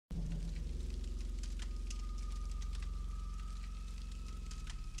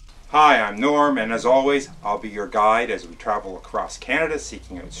Hi, I'm Norm, and as always, I'll be your guide as we travel across Canada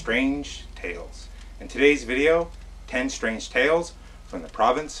seeking out strange tales. In today's video, 10 strange tales from the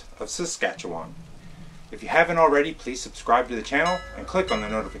province of Saskatchewan. If you haven't already, please subscribe to the channel and click on the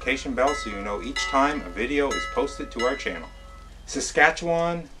notification bell so you know each time a video is posted to our channel.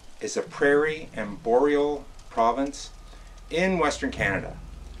 Saskatchewan is a prairie and boreal province in Western Canada,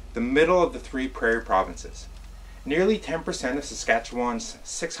 the middle of the three prairie provinces. Nearly 10% of Saskatchewan's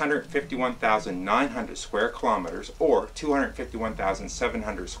 651,900 square kilometers, or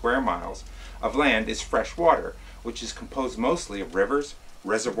 251,700 square miles, of land is fresh water, which is composed mostly of rivers,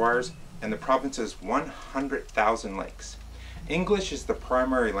 reservoirs, and the province's 100,000 lakes. English is the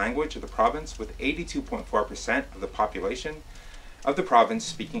primary language of the province, with 82.4% of the population of the province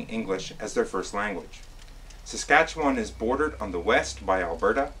speaking English as their first language. Saskatchewan is bordered on the west by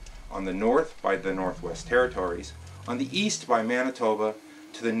Alberta, on the north by the Northwest Territories, on the east by Manitoba,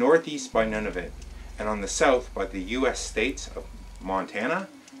 to the northeast by Nunavut, and on the south by the U.S. states of Montana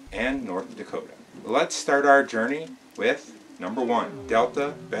and North Dakota. Let's start our journey with number 1,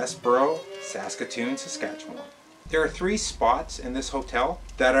 Delta Bessborough, Saskatoon, Saskatchewan. There are 3 spots in this hotel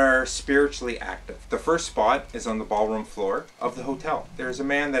that are spiritually active. The first spot is on the ballroom floor of the hotel. There is a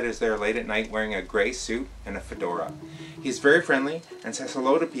man that is there late at night wearing a gray suit and a fedora. He is very friendly and says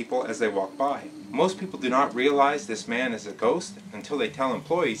hello to people as they walk by. Most people do not realize this man is a ghost until they tell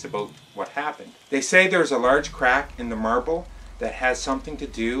employees about what happened. They say there is a large crack in the marble that has something to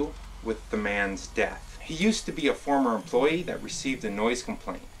do with the man's death. He used to be a former employee that received a noise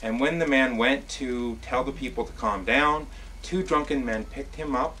complaint, and when the man went to tell the people to calm down, 2 drunken men picked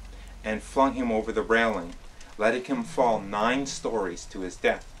him up and flung him over the railing, letting him fall 9 stories to his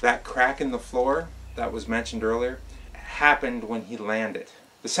death. That crack in the floor that was mentioned earlier happened when he landed.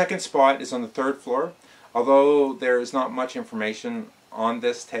 The second spot is on the 3rd floor. Although there is not much information on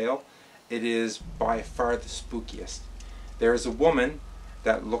this tale, it is by far the spookiest. There is a woman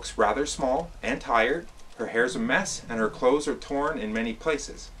that looks rather small and tired. Her hair's a mess and her clothes are torn in many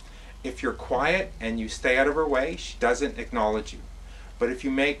places. If you're quiet and you stay out of her way, she doesn't acknowledge you. But if you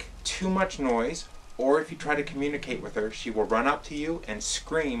make too much noise, or if you try to communicate with her, she will run up to you and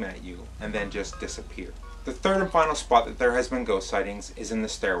scream at you and then just disappear. The third and final spot that there has been ghost sightings is in the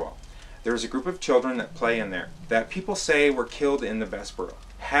stairwell. There is a group of children that play in there that people say were killed in the Bessborough,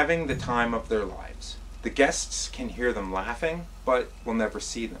 having the time of their lives. The guests can hear them laughing, but will never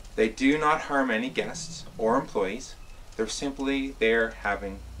see them. They do not harm any guests or employees. They're simply there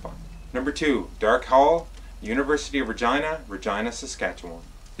having fun. Number 2, Dark Hall, University of Regina, Regina, Saskatchewan.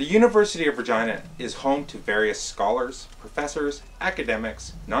 The University of Regina is home to various scholars, professors,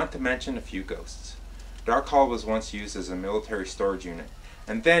 academics, not to mention a few ghosts. Dark Hall was once used as a military storage unit,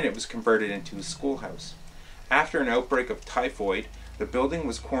 and then it was converted into a schoolhouse. After an outbreak of typhoid, the building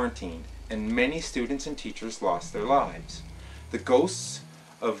was quarantined, and many students and teachers lost their lives. The ghosts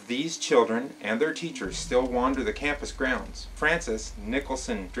of these children and their teachers still wander the campus grounds. Francis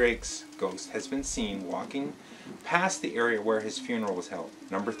Nicholson Drake's ghost has been seen walking past the area where his funeral was held.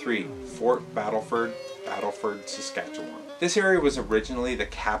 Number 3, Fort Battleford, Saskatchewan. This area was originally the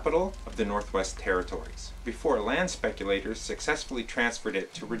capital of the Northwest Territories, before land speculators successfully transferred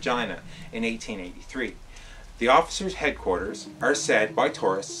it to Regina in 1883. The officers' headquarters are said by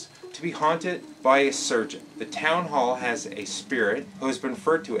tourists to be haunted by a surgeon. The town hall has a spirit who has been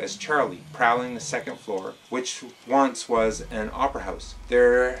referred to as Charlie, prowling the 2nd floor, which once was an opera house.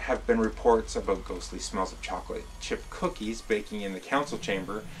 There have been reports about ghostly smells of chocolate chip cookies baking in the council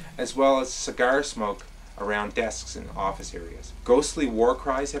chamber, as well as cigar smoke around desks in office areas. Ghostly war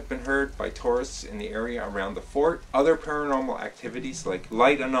cries have been heard by tourists in the area around the fort. Other paranormal activities like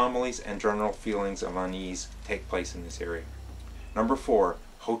light anomalies and general feelings of unease take place in this area. Number 4,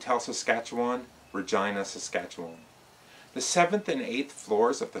 Hotel Saskatchewan, Regina, Saskatchewan. The 7th and 8th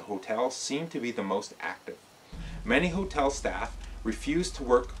floors of the hotel seem to be the most active. Many hotel staff refuse to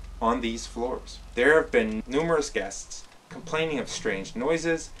work on these floors. There have been numerous guests complaining of strange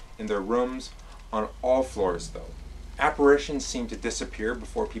noises in their rooms on all floors though. Apparitions seem to disappear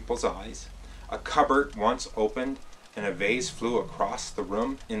before people's eyes. A cupboard once opened and a vase flew across the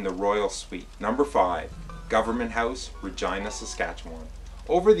room in the royal suite. Number 5, Government House, Regina, Saskatchewan.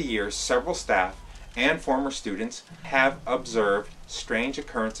 Over the years, several staff and former students have observed strange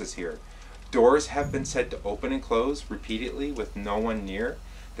occurrences here. Doors have been said to open and close repeatedly with no one near.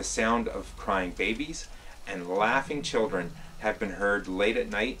 The sound of crying babies and laughing children have been heard late at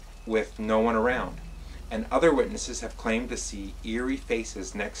night with no one around. And other witnesses have claimed to see eerie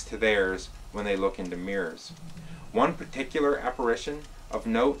faces next to theirs when they look into mirrors. One particular apparition of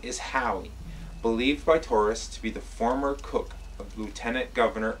note is Howie, believed by tourists to be the former cook of Lieutenant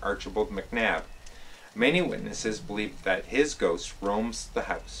Governor Archibald McNabb. Many witnesses believe that his ghost roams the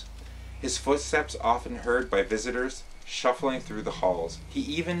house. His footsteps often heard by visitors shuffling through the halls. He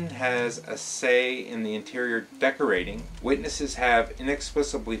even has a say in the interior decorating. Witnesses have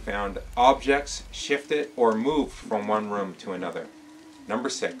inexplicably found objects shifted or moved from one room to another. Number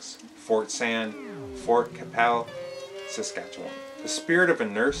 6. Fort Sand, Fort Qu'Appelle, Saskatchewan. The spirit of a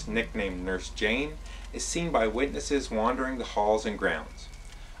nurse nicknamed Nurse Jane is seen by witnesses wandering the halls and grounds.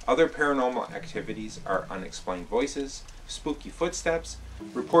 Other paranormal activities are unexplained voices, spooky footsteps,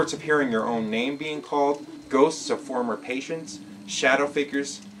 reports of hearing your own name being called, ghosts of former patients, shadow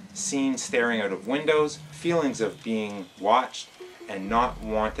figures seen staring out of windows, feelings of being watched and not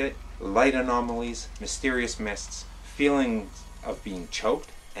wanted, light anomalies, mysterious mists, feelings of being choked,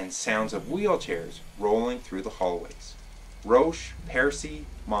 and sounds of wheelchairs rolling through the hallways. Roche Percy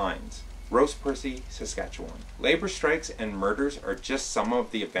Mines, Roche Percy, Saskatchewan. Labor strikes and murders are just some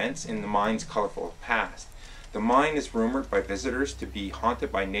of the events in the mine's colorful past. The mine is rumored by visitors to be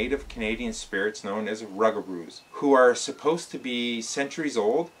haunted by native Canadian spirits known as ruggaroos, who are supposed to be centuries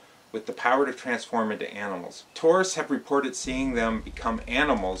old with the power to transform into animals. Tourists have reported seeing them become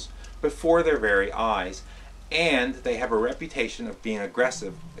animals before their very eyes, and they have a reputation of being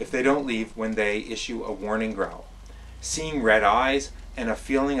aggressive if they don't leave when they issue a warning growl. Seeing red eyes and a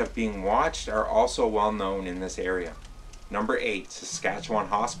feeling of being watched are also well known in this area. Number 8. Saskatchewan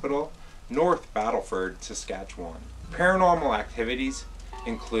Hospital, North Battleford, Saskatchewan. Paranormal activities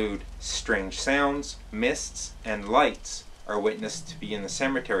include strange sounds, mists, and lights are witnessed to be in the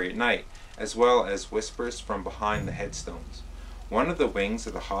cemetery at night, as well as whispers from behind the headstones. One of the wings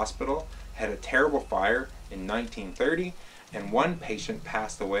of the hospital had a terrible fire in 1930, and one patient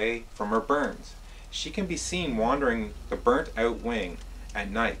passed away from her burns. She can be seen wandering the burnt-out wing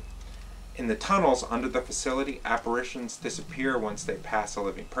at night. In the tunnels under the facility, apparitions disappear once they pass a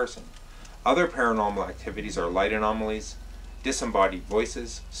living person. Other paranormal activities are light anomalies, disembodied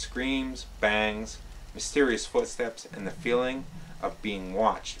voices, screams, bangs, mysterious footsteps, and the feeling of being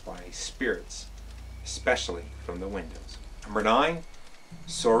watched by spirits, especially from the windows. Number 9.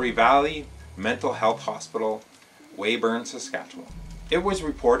 Sorry Valley Mental Health Hospital, Weyburn, Saskatchewan. It was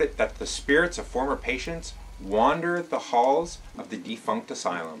reported that the spirits of former patients wander the halls of the defunct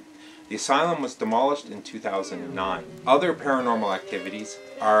asylum. The asylum was demolished in 2009. Other paranormal activities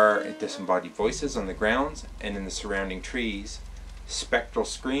are disembodied voices on the grounds and in the surrounding trees, spectral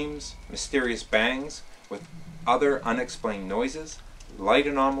screams, mysterious bangs with other unexplained noises, light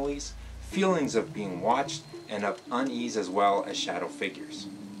anomalies, feelings of being watched, and of unease, as well as shadow figures.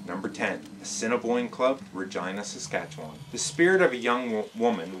 Number 10. Assiniboine Club, Regina, Saskatchewan. The spirit of a young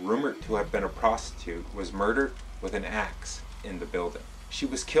woman rumored to have been a prostitute was murdered with an axe in the building. She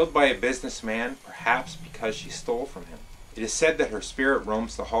was killed by a businessman, perhaps because she stole from him. It is said that her spirit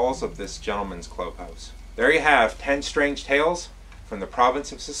roams the halls of this gentleman's clubhouse. There you have 10 strange tales from the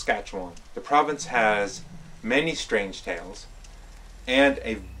province of Saskatchewan. The province has many strange tales and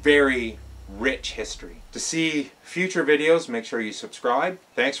a very rich history. To see future videos, make sure you subscribe.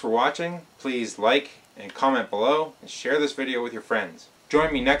 Thanks for watching. Please like and comment below and share this video with your friends.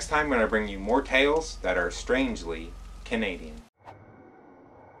 Join me next time when I bring you more tales that are strangely Canadian.